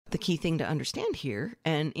The key thing to understand here,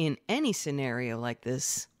 and in any scenario like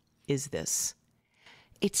this, is this.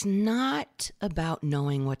 It's not about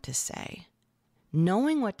knowing what to say.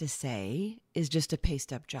 Knowing what to say is just a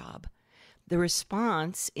paced-up job. The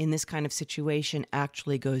response in this kind of situation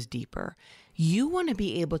actually goes deeper. You want to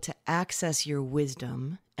be able to access your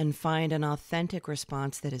wisdom and find an authentic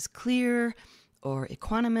response that is clear or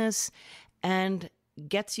equanimous and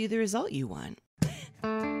gets you the result you want.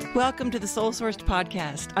 Welcome to the Soul Sourced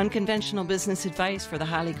Podcast, unconventional business advice for the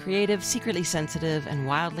highly creative, secretly sensitive, and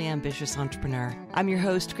wildly ambitious entrepreneur. I'm your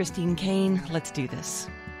host, Kane. Let's do this.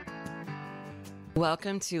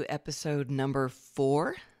 Welcome to episode number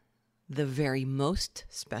 4, the very most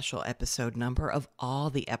special episode number of all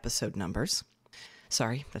the episode numbers.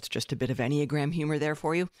 Sorry, that's just a bit of Enneagram humor there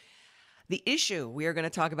for you. The issue we are going to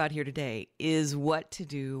talk about here today is what to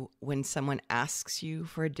do when someone asks you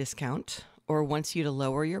for a discount or wants you to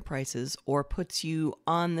lower your prices or puts you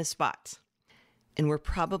on the spot. And we're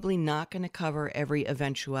probably not going to cover every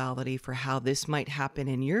eventuality for how this might happen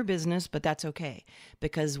in your business, but that's okay,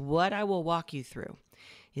 because what I will walk you through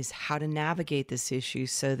is how to navigate this issue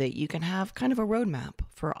so that you can have kind of a roadmap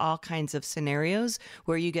for all kinds of scenarios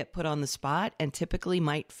where you get put on the spot and typically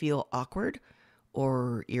might feel awkward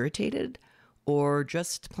or irritated or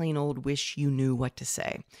just plain old wish you knew what to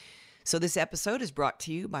say. So this episode is brought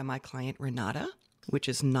to you by my client Renata, which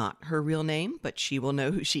is not her real name, but she will know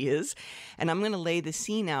who she is. And I'm going to lay the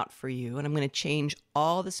scene out for you, and I'm going to change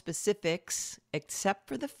all the specifics except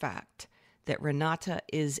for the fact that Renata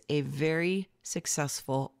is a very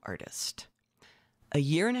successful artist. A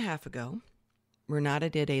year and a half ago, Renata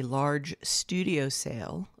did a large studio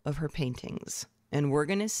sale of her paintings, and we're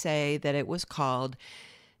going to say that it was called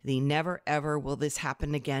the Never Ever Will This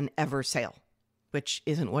Happen Again Ever sale, which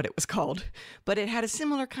isn't what it was called, but it had a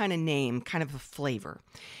similar kind of name, kind of a flavor.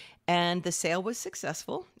 And the sale was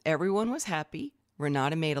successful. Everyone was happy.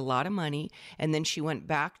 Renata made a lot of money, and then she went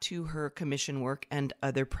back to her commission work and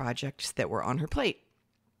other projects that were on her plate.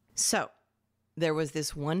 So there was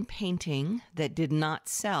this one painting that did not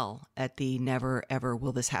sell at the Never Ever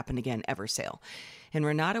Will This Happen Again Ever sale. And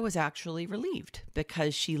Renata was actually relieved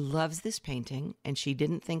because she loves this painting and she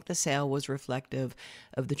didn't think the sale was reflective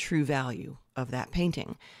of the true value of that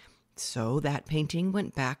painting. So that painting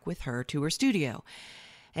went back with her to her studio.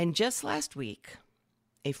 And just last week,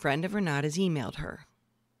 a friend of Renata's emailed her.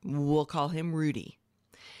 We'll call him Rudy.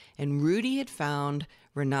 And Rudy had found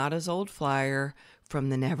Renata's old flyer from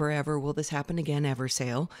the Never Ever Will This Happen Again Ever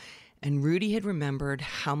sale. And Rudy had remembered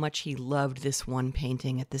how much he loved this one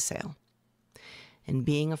painting at the sale. And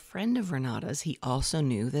being a friend of Renata's, he also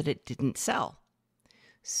knew that it didn't sell.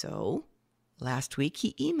 So last week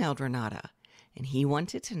he emailed Renata and he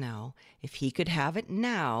wanted to know if he could have it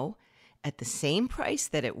now at the same price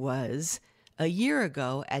that it was a year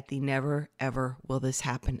ago at the Never Ever Will This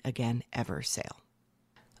Happen Again Ever sale.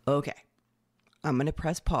 Okay, I'm going to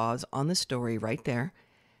press pause on the story right there.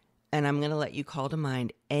 And I'm going to let you call to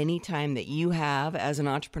mind any time that you have, as an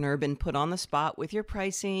entrepreneur, been put on the spot with your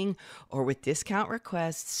pricing or with discount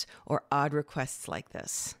requests or odd requests like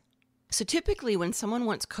this. So typically when someone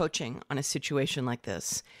wants coaching on a situation like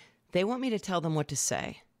this, they want me to tell them what to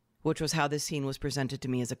say, which was how this scene was presented to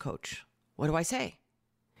me as a coach. What do I say?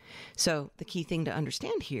 So the key thing to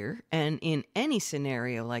understand here, and in any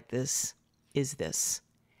scenario like this, is this.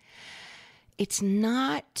 It's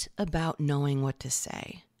not about knowing what to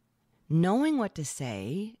say. Knowing what to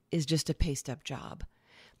say is just a paced-up job.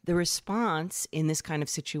 The response in this kind of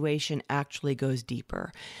situation actually goes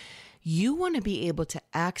deeper. You want to be able to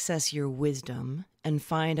access your wisdom and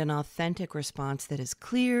find an authentic response that is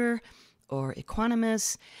clear or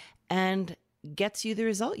equanimous and gets you the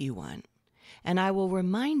result you want. And I will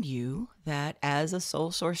remind you that as a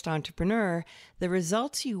soul-sourced entrepreneur, the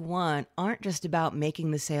results you want aren't just about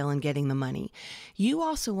making the sale and getting the money. You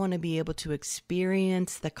also want to be able to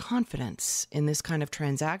experience the confidence in this kind of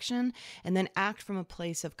transaction and then act from a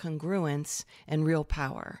place of congruence and real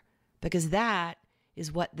power, because that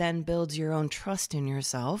is what then builds your own trust in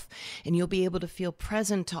yourself, and you'll be able to feel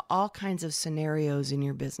present to all kinds of scenarios in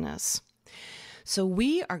your business. So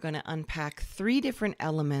we are going to unpack 3 different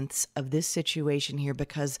elements of this situation here,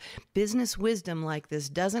 because business wisdom like this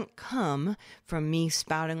doesn't come from me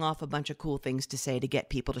spouting off a bunch of cool things to say to get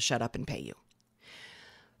people to shut up and pay you.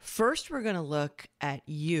 First, we're going to look at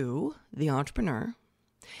you, the entrepreneur.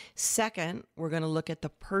 Second, we're going to look at the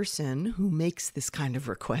person who makes this kind of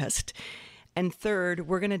request. And third,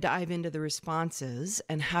 we're going to dive into the responses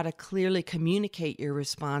and how to clearly communicate your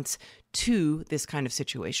response to this kind of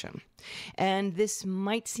situation. And this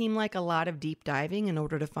might seem like a lot of deep diving in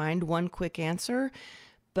order to find one quick answer,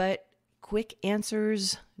 but quick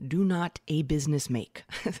answers do not a business make.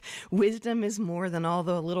 Wisdom is more than all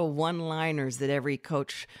the little one-liners that every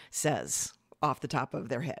coach says off the top of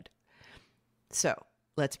their head. So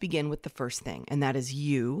let's begin with the first thing, and that is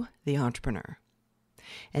you, the entrepreneur.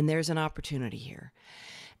 And there's an opportunity here.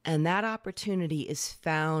 And that opportunity is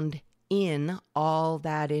found in all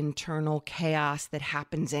that internal chaos that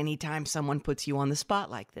happens anytime someone puts you on the spot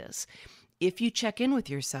like this. If you check in with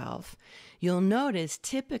yourself, you'll notice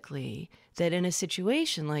typically that in a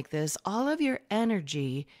situation like this, all of your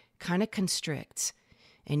energy kind of constricts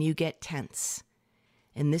and you get tense.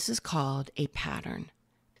 And this is called a pattern.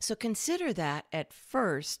 So consider that at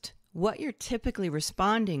first, what you're typically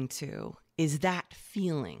responding to is that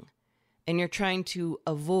feeling. And you're trying to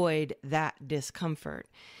avoid that discomfort.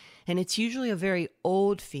 And it's usually a very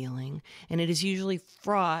old feeling, and it is usually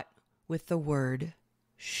fraught with the word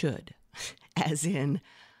should, as in,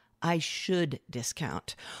 I should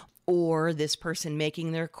discount, or this person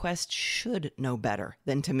making the request should know better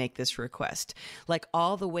than to make this request. Like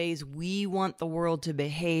all the ways we want the world to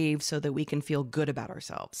behave so that we can feel good about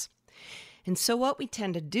ourselves. And so what we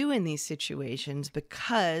tend to do in these situations,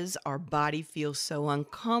 because our body feels so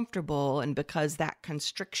uncomfortable and because that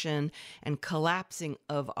constriction and collapsing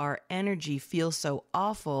of our energy feels so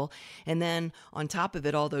awful, and then on top of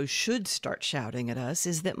it, all those shoulds start shouting at us,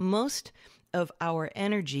 is that most of our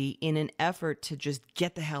energy, in an effort to just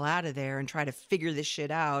get the hell out of there and try to figure this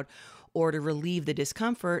shit out or to relieve the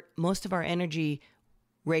discomfort, most of our energy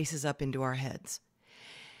races up into our heads.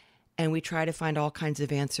 And we try to find all kinds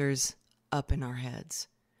of answers up in our heads.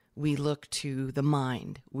 We look to the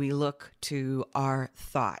mind. We look to our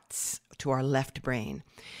thoughts, to our left brain.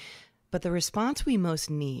 But the response we most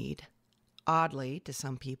need, oddly to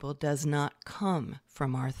some people, does not come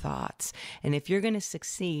from our thoughts. And if you're going to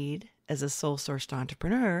succeed as a soul-sourced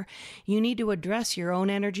entrepreneur, you need to address your own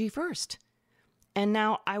energy first. And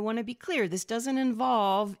now I want to be clear, this doesn't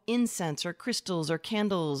involve incense or crystals or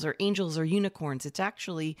candles or angels or unicorns. It's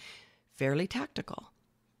actually fairly tactical.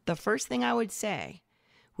 The first thing I would say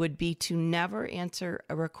would be to never answer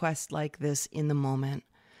a request like this in the moment.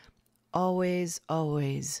 Always,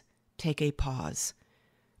 always take a pause.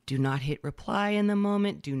 Do not hit reply in the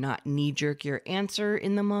moment. Do not knee-jerk your answer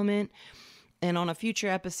in the moment. And on a future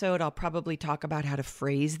episode, I'll probably talk about how to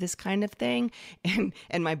phrase this kind of thing.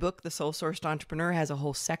 And my book, The Soul-Sourced Entrepreneur, has a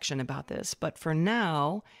whole section about this. But for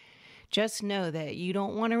now, just know that you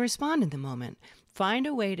don't want to respond in the moment. Find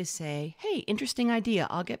a way to say, hey, interesting idea.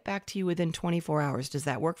 I'll get back to you within 24 hours. Does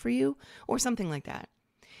that work for you? Or something like that.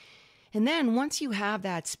 And then once you have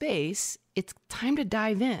that space, it's time to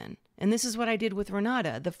dive in. And this is what I did with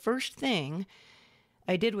Renata. The first thing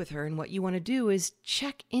I did with her, and what you want to do, is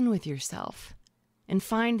check in with yourself and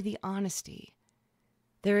find the honesty.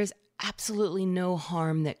 There is absolutely no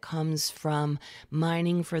harm that comes from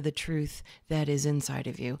mining for the truth that is inside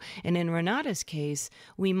of you. And in Renata's case,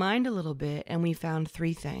 we mined a little bit and we found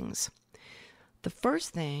three things. The first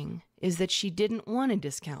thing is that she didn't want to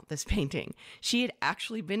discount this painting. She had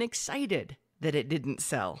actually been excited that it didn't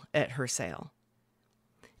sell at her sale.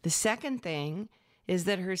 The second thing is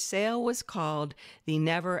that her sale was called the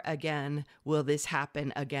Never Again Will This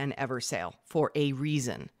Happen Again Ever sale for a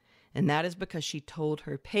reason. And that is because she told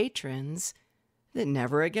her patrons that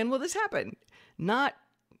never again will this happen. Not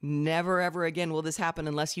never ever again will this happen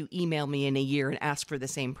unless you email me in a year and ask for the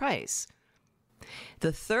same price.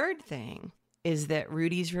 The third thing is that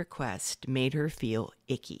Rudy's request made her feel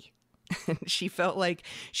icky. She felt like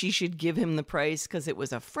she should give him the price because it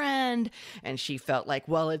was a friend. And she felt like,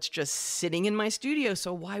 well, it's just sitting in my studio,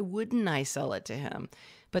 so why wouldn't I sell it to him?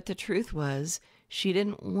 But the truth was, she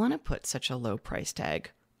didn't want to put such a low price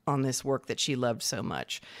tag on this work that she loved so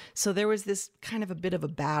much. So there was this kind of a bit of a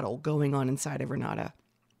battle going on inside of Renata.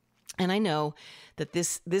 And I know that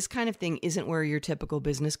this kind of thing isn't where your typical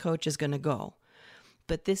business coach is going to go.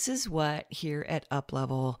 But this is what here at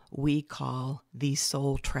UpLevel we call the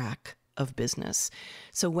soul track of business.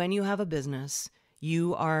 So when you have a business,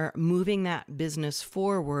 you are moving that business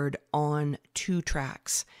forward on two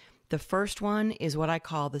tracks. The first one is what I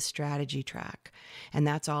call the strategy track. And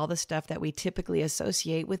that's all the stuff that we typically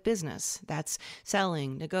associate with business. That's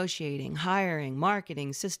selling, negotiating, hiring,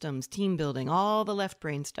 marketing, systems, team building, all the left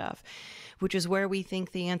brain stuff, which is where we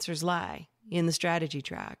think the answers lie, in the strategy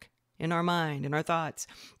track, in our mind, in our thoughts.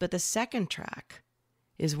 But the second track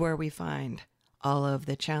is where we find all of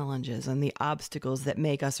the challenges and the obstacles that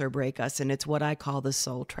make us or break us. And it's what I call the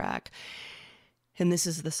soul track. And this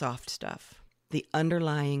is the soft stuff. The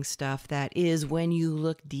underlying stuff that is, when you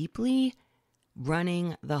look deeply,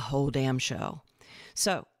 running the whole damn show.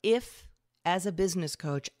 So if as a business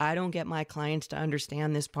coach, I don't get my clients to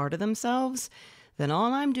understand this part of themselves, then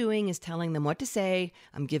all I'm doing is telling them what to say.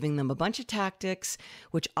 I'm giving them a bunch of tactics,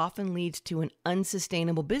 which often leads to an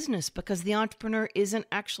unsustainable business because the entrepreneur isn't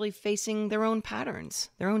actually facing their own patterns,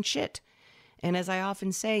 their own shit. And as I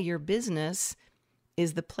often say, your business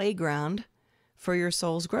is the playground for your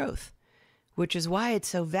soul's growth, which is why it's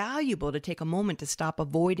so valuable to take a moment to stop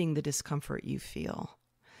avoiding the discomfort you feel.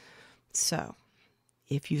 So,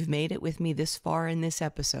 if you've made it with me this far in this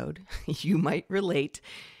episode, you might relate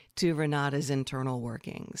to Renata's internal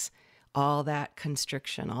workings. All that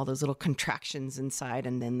constriction, all those little contractions inside,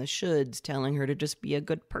 and then the shoulds telling her to just be a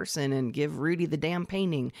good person and give Rudy the damn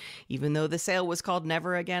painting, even though the sale was called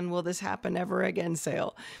Never Again Will This Happen Ever Again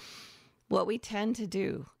sale. What we tend to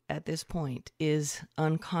do at this point is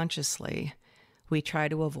unconsciously, we try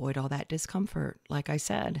to avoid all that discomfort. Like I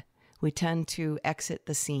said, we tend to exit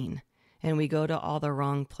the scene and we go to all the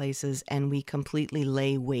wrong places and we completely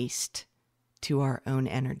lay waste to our own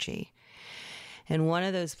energy. And one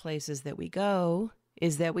of those places that we go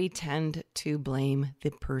is that we tend to blame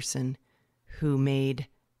the person who made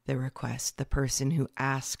the request, the person who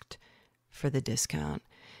asked for the discount.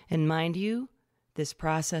 And mind you, this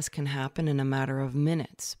process can happen in a matter of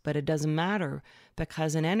minutes, but it doesn't matter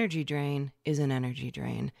because an energy drain is an energy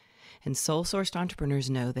drain. And soul-sourced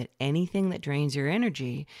entrepreneurs know that anything that drains your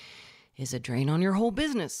energy is a drain on your whole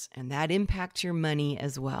business, and that impacts your money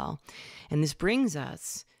as well. And this brings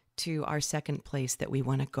us to our second place that we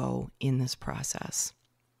want to go in this process.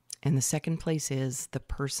 And the second place is the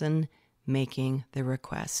person making the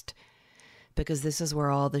request, because this is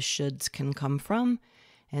where all the shoulds can come from,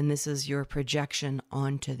 and this is your projection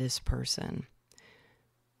onto this person.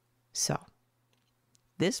 So,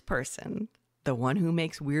 this person, the one who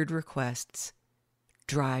makes weird requests,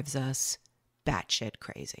 drives us batshit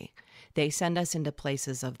crazy. They send us into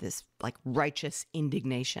places of this like righteous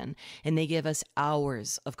indignation, and they give us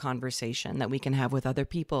hours of conversation that we can have with other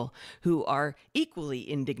people who are equally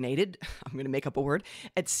indignated, I'm going to make up a word,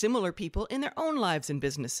 at similar people in their own lives and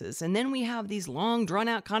businesses. And then we have these long drawn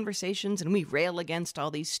out conversations and we rail against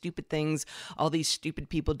all these stupid things all these stupid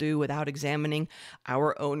people do without examining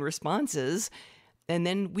our own responses. And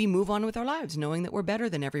then we move on with our lives, knowing that we're better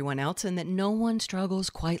than everyone else and that no one struggles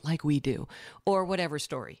quite like we do. Or whatever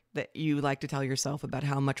story that you like to tell yourself about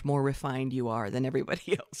how much more refined you are than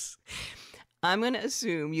everybody else. I'm going to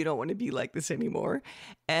assume you don't want to be like this anymore.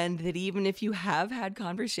 And that even if you have had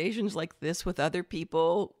conversations like this with other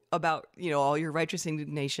people about, all your righteous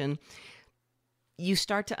indignation, you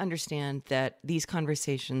start to understand that these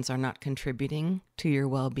conversations are not contributing to your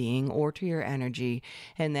well-being or to your energy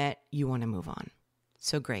and that you want to move on.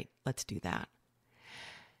 So great, let's do that.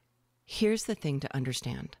 Here's the thing to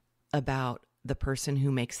understand about the person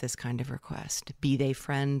who makes this kind of request, be they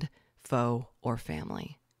friend, foe, or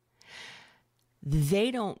family. They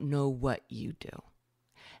don't know what you do.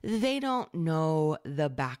 They don't know the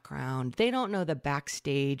background. They don't know the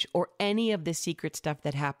backstage or any of the secret stuff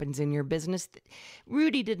that happens in your business.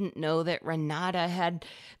 Rudy didn't know that Renata had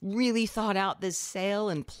really thought out this sale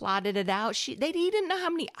and plotted it out. He didn't know how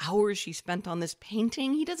many hours she spent on this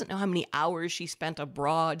painting. He doesn't know how many hours she spent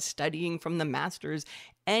abroad studying from the masters,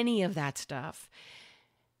 any of that stuff.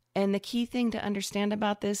 And the key thing to understand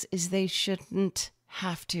about this is they shouldn't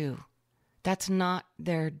have to. That's not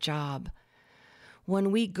their job.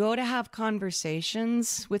 When we go to have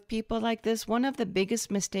conversations with people like this, one of the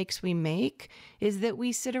biggest mistakes we make is that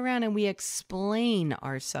we sit around and we explain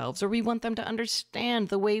ourselves, or we want them to understand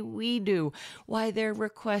the way we do why their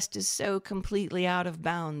request is so completely out of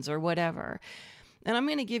bounds or whatever. And I'm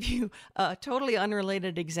going to give you a totally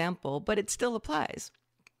unrelated example, but it still applies.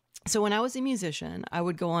 So when I was a musician, I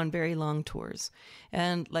would go on very long tours.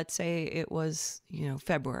 And let's say it was,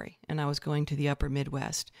 February, and I was going to the upper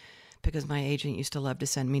Midwest, because my agent used to love to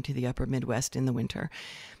send me to the upper Midwest in the winter.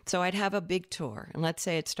 So I'd have a big tour. And let's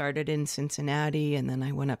say it started in Cincinnati, and then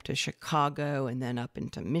I went up to Chicago, and then up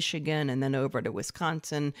into Michigan, and then over to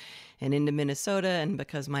Wisconsin, and into Minnesota. And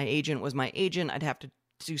because my agent was my agent, I'd have to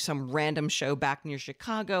do some random show back near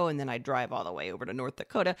Chicago, and then I'd drive all the way over to North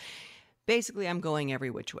Dakota. Basically, I'm going every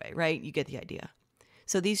which way, right? You get the idea.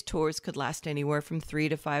 So these tours could last anywhere from 3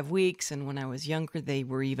 to 5 weeks. And when I was younger, they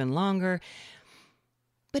were even longer.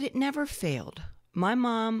 But it never failed. My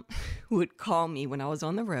mom would call me when I was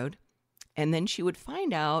on the road, and then she would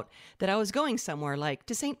find out that I was going somewhere like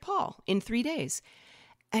to St. Paul in 3 days.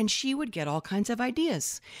 And she would get all kinds of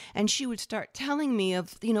ideas. And she would start telling me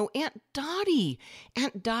of, Aunt Dottie.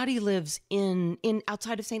 Aunt Dottie lives in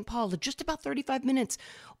outside of St. Paul, just about 35 minutes.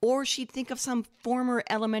 Or she'd think of some former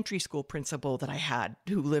elementary school principal that I had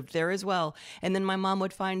who lived there as well. And then my mom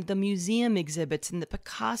would find the museum exhibits, and the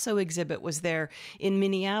Picasso exhibit was there in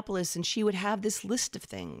Minneapolis. And she would have this list of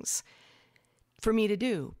things for me to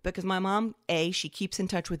do, because my mom, she keeps in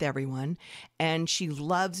touch with everyone, and she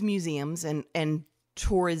loves museums and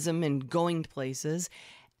tourism and going to places,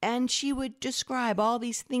 and she would describe all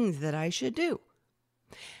these things that I should do.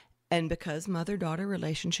 And because mother-daughter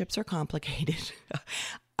relationships are complicated,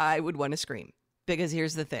 I would want to scream. Because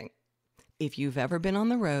here's the thing. If you've ever been on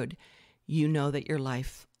the road, you know that your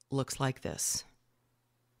life looks like this.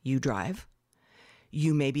 You drive.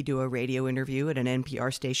 You maybe do a radio interview at an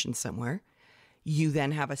NPR station somewhere. You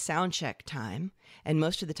then have a sound check time, and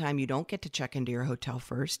most of the time you don't get to check into your hotel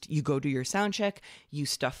first. You go do your sound check, you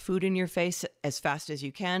stuff food in your face as fast as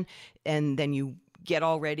you can, and then you get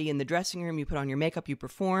all ready in the dressing room, you put on your makeup, you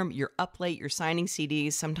perform, you're up late, you're signing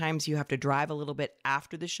CDs. Sometimes you have to drive a little bit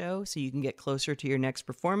after the show so you can get closer to your next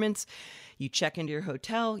performance. You check into your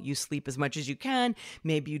hotel, you sleep as much as you can,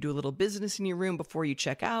 maybe you do a little business in your room before you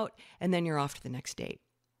check out, and then you're off to the next date.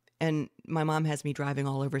 And my mom has me driving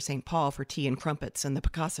all over St. Paul for tea and crumpets and the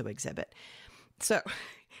Picasso exhibit. So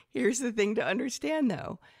here's the thing to understand,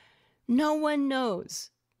 though. No one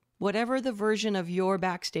knows whatever the version of your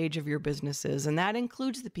backstage of your business is. And that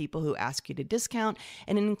includes the people who ask you to discount.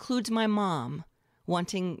 And it includes my mom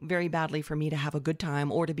wanting very badly for me to have a good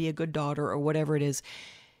time or to be a good daughter or whatever it is.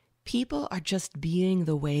 People are just being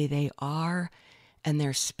the way they are, and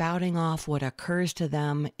they're spouting off what occurs to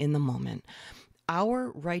them in the moment.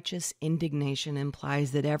 Our righteous indignation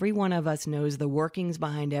implies that every one of us knows the workings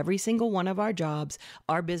behind every single one of our jobs,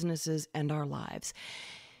 our businesses, and our lives.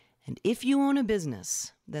 And if you own a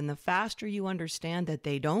business, then the faster you understand that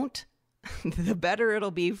they don't, the better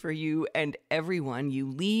it'll be for you and everyone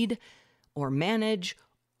you lead or manage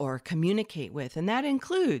or communicate with. And that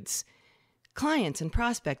includes clients and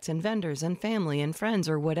prospects and vendors and family and friends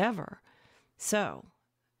or whatever. So,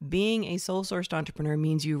 being a sole-sourced entrepreneur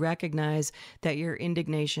means you recognize that your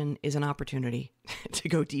indignation is an opportunity to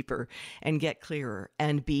go deeper and get clearer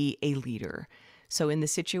and be a leader. So in the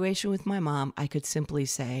situation with my mom, I could simply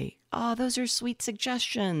say, "Oh, those are sweet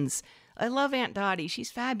suggestions. I love Aunt Dottie. She's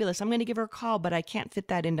fabulous. I'm going to give her a call, but I can't fit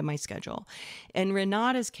that into my schedule." In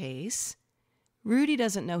Renata's case, Rudy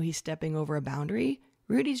doesn't know he's stepping over a boundary.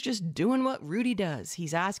 Rudy's just doing what Rudy does.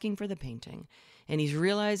 He's asking for the painting, and he's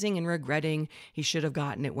realizing and regretting he should have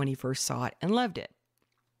gotten it when he first saw it and loved it.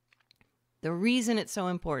 The reason it's so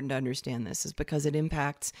important to understand this is because it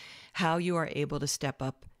impacts how you are able to step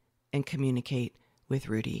up and communicate with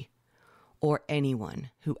Rudy or anyone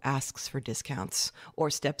who asks for discounts or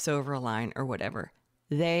steps over a line or whatever.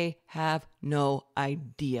 They have no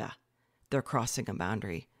idea they're crossing a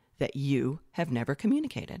boundary that you have never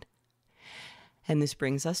communicated. And this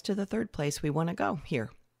brings us to the third place we want to go here,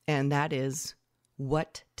 and that is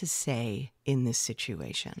what to say in this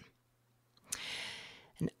situation.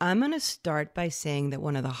 And I'm going to start by saying that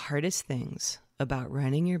one of the hardest things about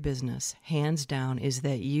running your business, hands down, is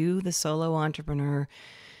that you, the solo entrepreneur,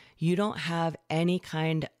 you don't have any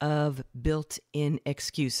kind of built-in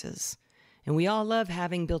excuses. And we all love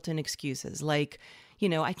having built-in excuses like,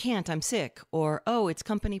 I can't, I'm sick, or, oh, it's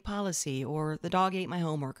company policy, or the dog ate my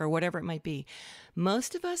homework, or whatever it might be.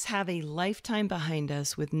 Most of us have a lifetime behind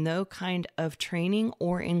us with no kind of training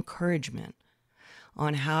or encouragement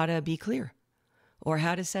on how to be clear, or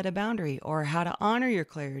how to set a boundary, or how to honor your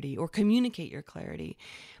clarity, or communicate your clarity.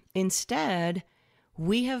 Instead,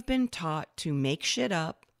 we have been taught to make shit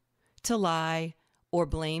up, to lie, or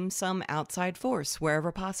blame some outside force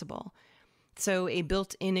wherever possible. So a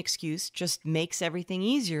built-in excuse just makes everything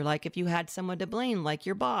easier, like if you had someone to blame, like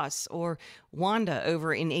your boss or Wanda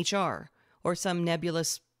over in HR or some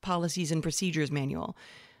nebulous policies and procedures manual.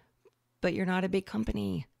 But you're not a big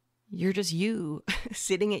company. You're just you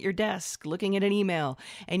sitting at your desk looking at an email,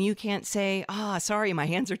 and you can't say, sorry, my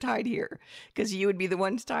hands are tied here, because you would be the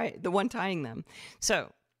one tying them.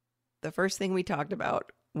 So the first thing we talked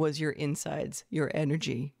about was your insides, your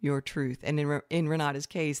energy, your truth. And in Renata's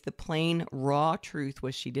case, the plain, raw truth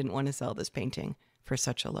was she didn't want to sell this painting for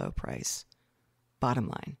such a low price. Bottom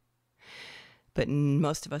line. But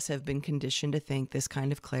most of us have been conditioned to think this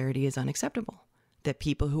kind of clarity is unacceptable, that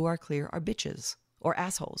people who are clear are bitches or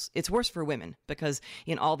assholes. It's worse for women because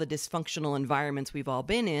in all the dysfunctional environments we've all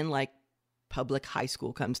been in, like public high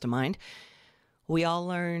school comes to mind, We all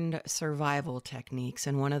learned survival techniques,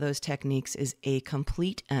 and one of those techniques is a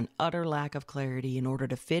complete and utter lack of clarity in order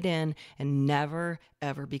to fit in and never,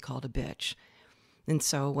 ever be called a bitch. And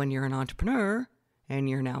so when you're an entrepreneur and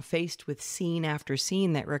you're now faced with scene after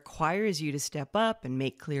scene that requires you to step up and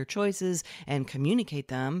make clear choices and communicate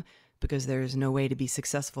them, because there's no way to be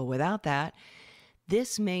successful without that,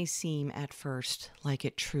 this may seem at first like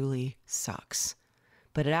it truly sucks,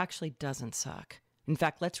 but it actually doesn't suck. In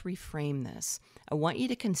fact, let's reframe this. I want you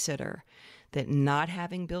to consider that not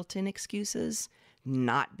having built-in excuses,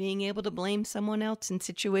 not being able to blame someone else in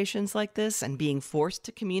situations like this, and being forced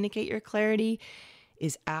to communicate your clarity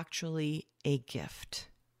is actually a gift.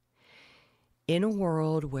 In a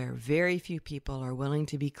world where very few people are willing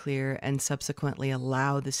to be clear and subsequently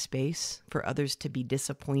allow the space for others to be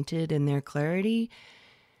disappointed in their clarity,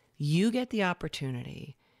 you get the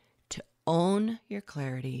opportunity to own your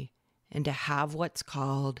clarity and to have what's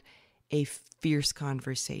called a fierce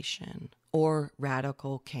conversation or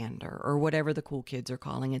radical candor or whatever the cool kids are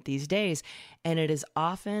calling it these days. And it is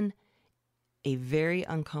often a very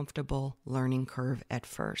uncomfortable learning curve at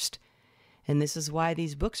first. And this is why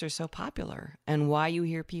these books are so popular and why you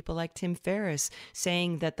hear people like Tim Ferriss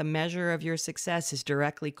saying that the measure of your success is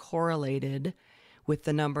directly correlated with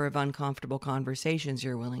the number of uncomfortable conversations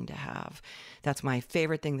you're willing to have. That's my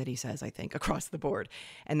favorite thing that he says, I think, across the board.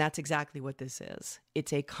 And that's exactly what this is.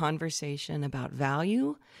 It's a conversation about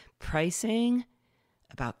value, pricing,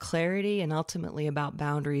 about clarity, and ultimately about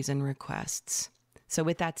boundaries and requests. So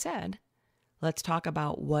with that said, let's talk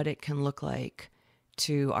about what it can look like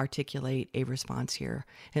to articulate a response here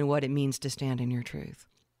and what it means to stand in your truth.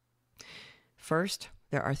 First,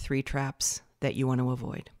 there are 3 traps that you want to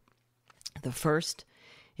avoid. The first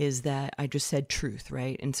is that I just said truth,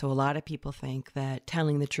 right? And so a lot of people think that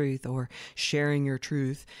telling the truth or sharing your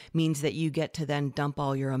truth means that you get to then dump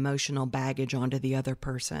all your emotional baggage onto the other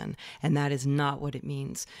person. And that is not what it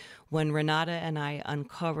means. When Renata and I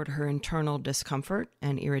uncovered her internal discomfort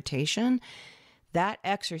and irritation, that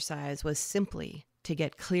exercise was simply to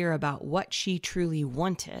get clear about what she truly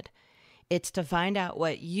wanted. It's to find out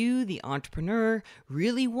what you, the entrepreneur,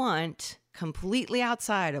 really want completely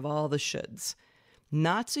outside of all the shoulds.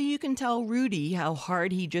 Not so you can tell Rudy how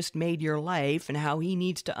hard he just made your life and how he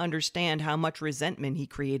needs to understand how much resentment he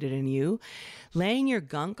created in you. Laying your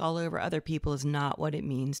gunk all over other people is not what it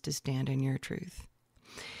means to stand in your truth.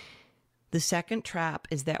 The second trap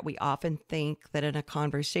is that we often think that in a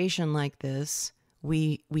conversation like this,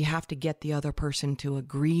 we have to get the other person to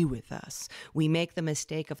agree with us. We make the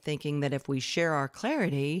mistake of thinking that if we share our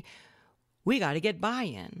clarity, we got to get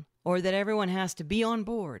buy-in, or that everyone has to be on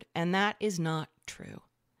board. And that is not true.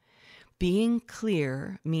 Being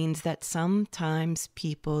clear means that sometimes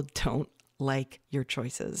people don't like your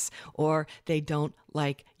choices, or they don't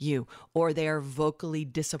like you, or they are vocally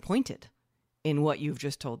disappointed in what you've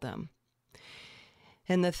just told them.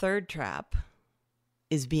 And the third trap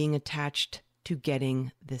is being attached to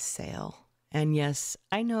getting this sale. And yes,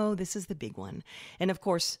 I know this is the big one. And of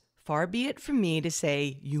course, far be it from me to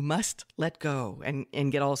say you must let go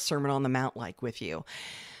and get all Sermon on the Mount like with you.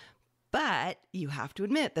 But you have to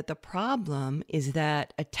admit that the problem is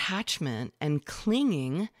that attachment and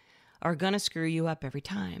clinging are going to screw you up every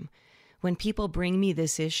time. When people bring me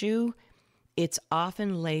this issue, it's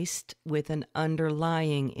often laced with an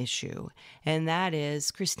underlying issue. And that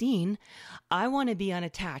is, Christine, I want to be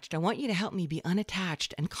unattached. I want you to help me be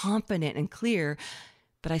unattached and confident and clear,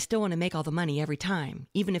 but I still want to make all the money every time,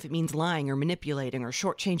 even if it means lying or manipulating or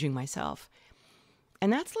shortchanging myself.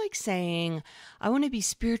 And that's like saying, I want to be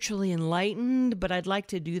spiritually enlightened, but I'd like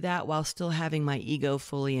to do that while still having my ego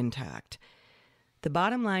fully intact. The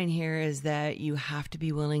bottom line here is that you have to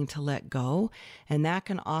be willing to let go, and that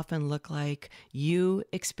can often look like you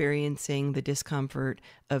experiencing the discomfort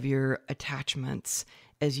of your attachments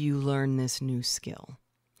as you learn this new skill.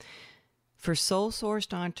 For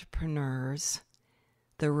soul-sourced entrepreneurs,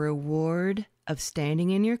 the reward of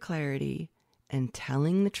standing in your clarity and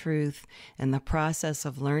telling the truth and the process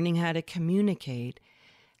of learning how to communicate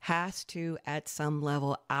has to, at some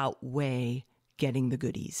level, outweigh getting the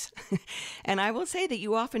goodies. And I will say that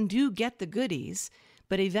you often do get the goodies,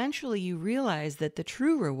 but eventually you realize that the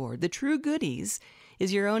true reward, the true goodies,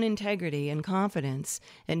 is your own integrity and confidence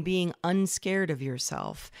and being unscared of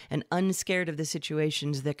yourself and unscared of the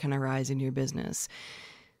situations that can arise in your business.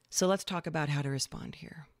 So let's talk about how to respond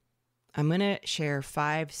here. I'm going to share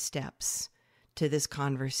 5 steps to this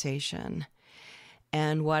conversation.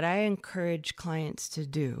 And what I encourage clients to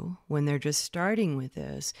do when they're just starting with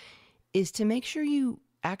this is to make sure you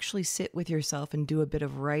actually sit with yourself and do a bit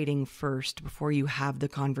of writing first before you have the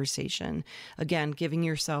conversation. Again, giving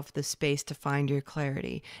yourself the space to find your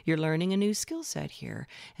clarity. You're learning a new skill set here,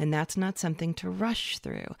 and that's not something to rush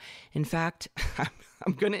through. In fact,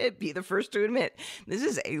 I'm going to be the first to admit, this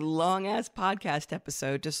is a long-ass podcast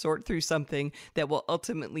episode to sort through something that will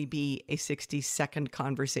ultimately be a 60-second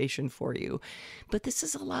conversation for you. But this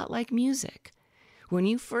is a lot like music. When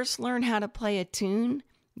you first learn how to play a tune,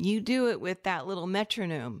 you do it with that little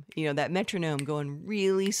metronome, that metronome going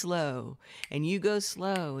really slow, and you go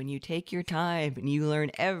slow and you take your time and you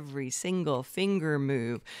learn every single finger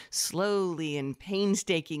move slowly and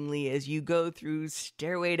painstakingly as you go through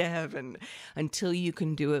Stairway to Heaven until you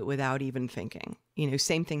can do it without even thinking.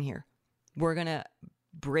 Same thing here. We're going to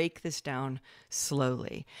break this down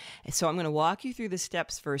slowly. So I'm going to walk you through the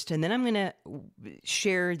steps first, and then I'm going to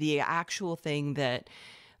share the actual thing that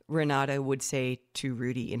Renata would say to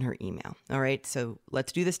Rudy in her email. All right, so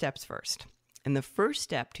let's do the steps first. And the first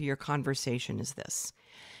step to your conversation is this.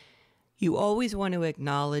 You always want to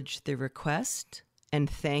acknowledge the request and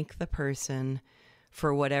thank the person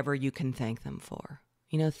for whatever you can thank them for.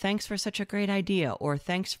 Thanks for such a great idea, or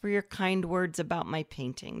thanks for your kind words about my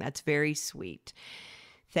painting. That's very sweet.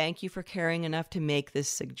 Thank you for caring enough to make this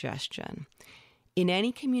suggestion. In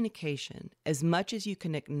any communication, as much as you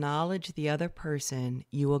can acknowledge the other person,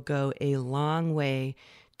 you will go a long way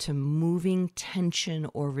to moving tension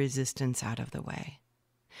or resistance out of the way.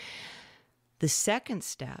 The second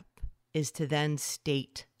step is to then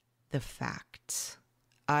state the facts.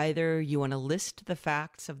 Either you want to list the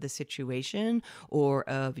facts of the situation or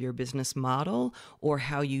of your business model or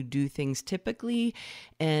how you do things typically.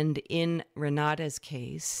 And in Renata's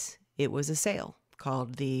case, it was a sale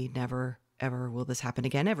called the Never Ever Will This Happen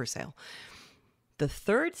Again Ever sale. The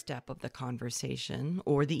third step of the conversation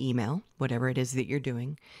or the email, whatever it is that you're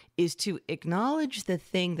doing, is to acknowledge the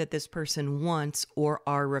thing that this person wants or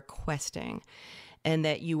are requesting, and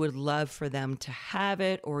that you would love for them to have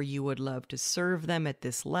it, or you would love to serve them at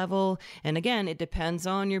this level. And again, it depends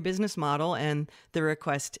on your business model and the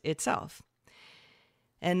request itself.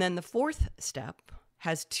 And then the fourth step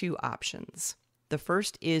has two options. The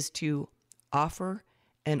first is to offer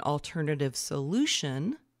an alternative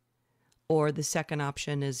solution, or the second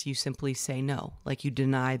option is you simply say no, like you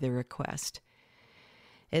deny the request.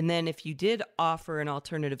 And then if you did offer an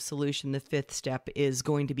alternative solution, the fifth step is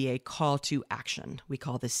going to be a call to action. We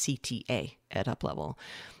call this CTA at Up Level.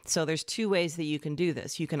 So there's two ways that you can do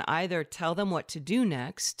this. You can either tell them what to do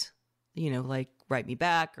next, like write me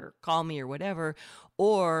back or call me or whatever,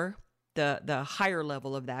 or the higher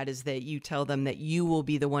level of that is that you tell them that you will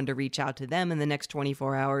be the one to reach out to them in the next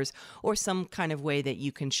 24 hours or some kind of way that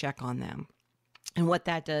you can check on them. And what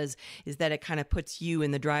that does is that it kind of puts you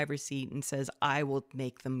in the driver's seat and says, I will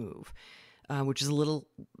make the move, which is a little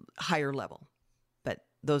higher level. But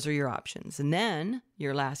those are your options. And then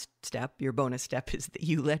your last step, your bonus step, is that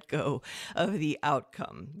you let go of the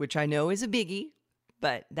outcome, which I know is a biggie,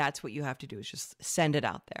 but that's what you have to do, is just send it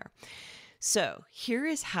out there. So here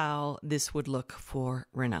is how this would look for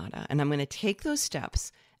Renata. And I'm going to take those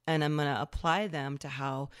steps and I'm going to apply them to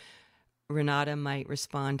how Renata might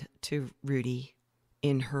respond to Rudy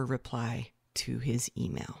in her reply to his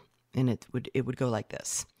email. And it would go like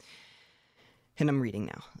this. And I'm reading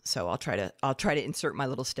now, so I'll try to insert my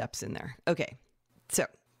little steps in there. Okay. So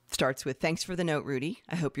starts with, thanks for the note, Rudy.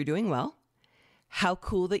 I hope you're doing well. How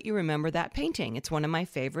cool that you remember that painting. It's one of my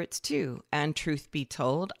favorites too. And truth be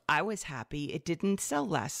told, I was happy it didn't sell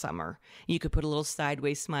last summer. You could put a little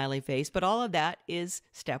sideways smiley face, but all of that is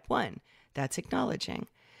step one. That's acknowledging.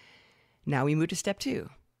 Now we move to step two.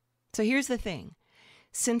 So here's the thing.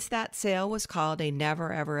 Since that sale was called a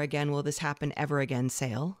Never Ever Again Will This Happen Ever Again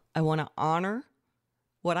sale, I want to honor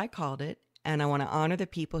what I called it, and I want to honor the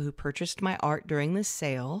people who purchased my art during this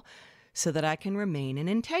sale so that I can remain in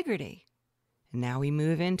integrity. And now we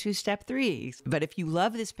move into step three. But if you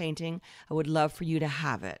love this painting, I would love for you to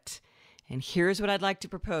have it. And here's what I'd like to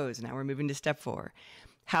propose. Now we're moving to step four.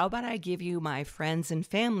 How about I give you my friends and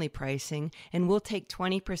family pricing, and we'll take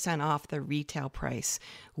 20% off the retail price,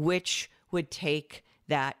 which would take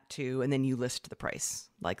that to, and then you list the price,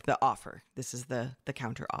 like the offer. This is the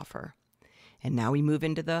counter offer. And now we move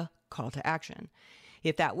into the call to action.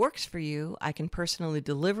 If that works for you, I can personally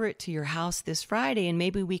deliver it to your house this Friday, and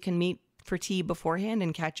maybe we can meet for tea beforehand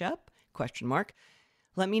and catch up? ?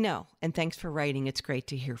 Let me know. And thanks for writing. It's great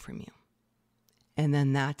to hear from you. And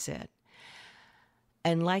then that's it.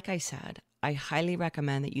 And like I said, I highly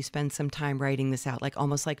recommend that you spend some time writing this out, like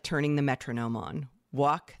almost like turning the metronome on.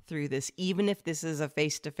 Walk through this, even if this is a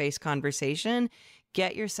face-to-face conversation.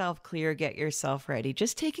 Get yourself clear, get yourself ready.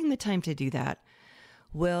 Just taking the time to do that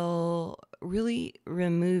will really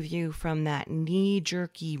remove you from that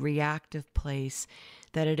knee-jerky reactive place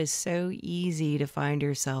that it is so easy to find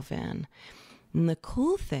yourself in. And the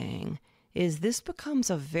cool thing is this becomes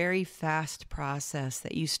a very fast process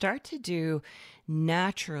that you start to do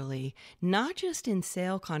naturally, not just in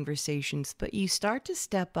sale conversations, but you start to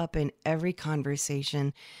step up in every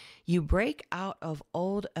conversation. You break out of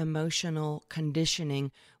old emotional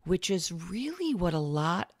conditioning, which is really what a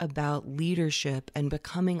lot about leadership and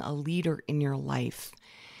becoming a leader in your life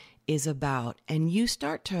is about. And you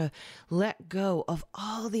start to let go of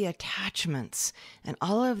all the attachments and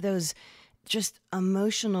all of those just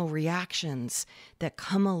emotional reactions that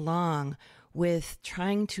come along with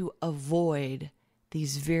trying to avoid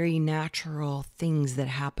these very natural things that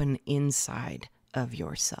happen inside of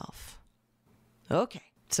yourself. Okay,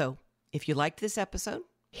 so if you liked this episode,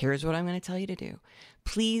 here's what I'm going to tell you to do.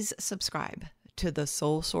 Please subscribe to the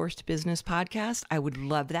Soul Sourced Business Podcast. I would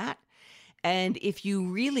love that. And if you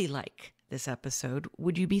really like this episode,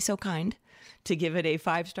 would you be so kind to give it a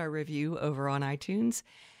 5-star review over on iTunes?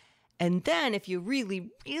 And then if you really,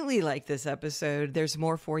 really like this episode, there's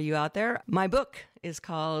more for you out there. My book is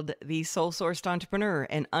called The Soul Sourced Entrepreneur,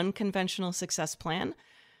 an Unconventional Success Plan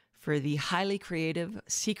for the Highly Creative,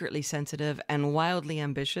 Secretly Sensitive, and Wildly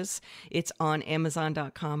Ambitious. It's on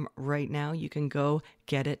Amazon.com right now. You can go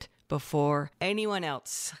get it before anyone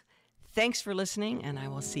else. Thanks for listening, and I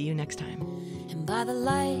will see you next time. And by the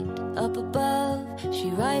light up above, she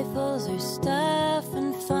rifles her stuff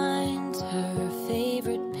and finds her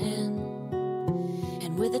favorite pen.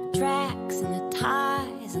 And with the tracks and the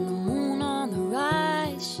ties and the moon on the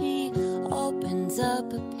rise, she opens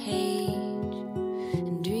up a page.